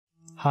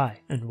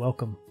Hi, and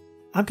welcome.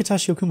 I'm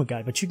Katashi Okuma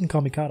guy, but you can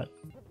call me Kata.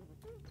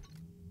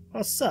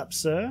 What's up,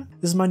 sir?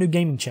 This is my new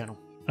gaming channel.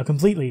 A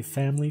completely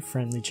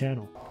family-friendly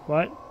channel.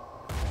 What?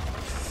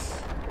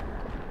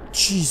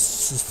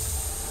 Jesus.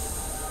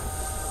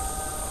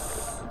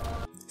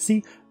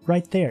 See,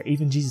 right there,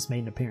 even Jesus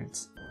made an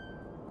appearance.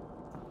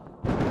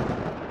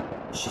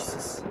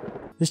 Jesus.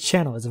 This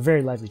channel is a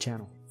very lively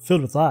channel,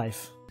 filled with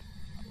life.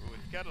 Ooh,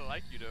 it's kinda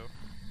like you though.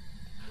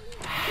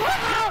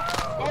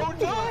 Oh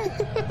no!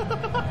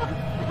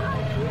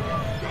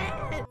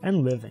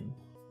 And living.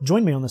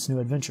 Join me on this new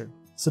adventure.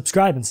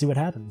 Subscribe and see what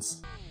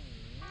happens.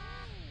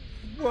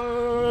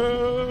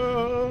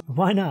 Whoa!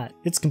 Why not?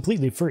 It's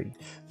completely free.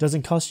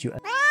 Doesn't cost you a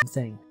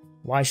thing.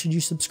 Why should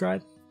you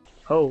subscribe?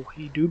 Oh,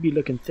 he do be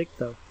looking thick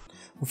though.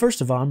 Well,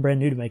 first of all, I'm brand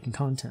new to making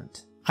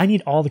content. I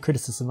need all the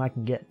criticism I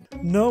can get.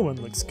 No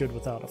one looks good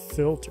without a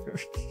filter.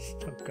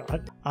 Oh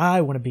god. I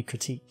want to be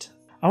critiqued.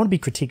 I want to be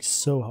critiqued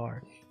so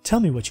hard. Tell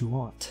me what you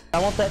want.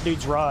 I want that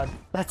dude's rod.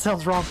 That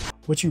sounds wrong.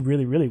 What you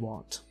really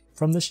want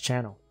from this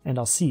channel, and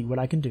I'll see what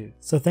I can do.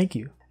 So thank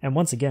you, and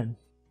once again,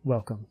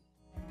 welcome.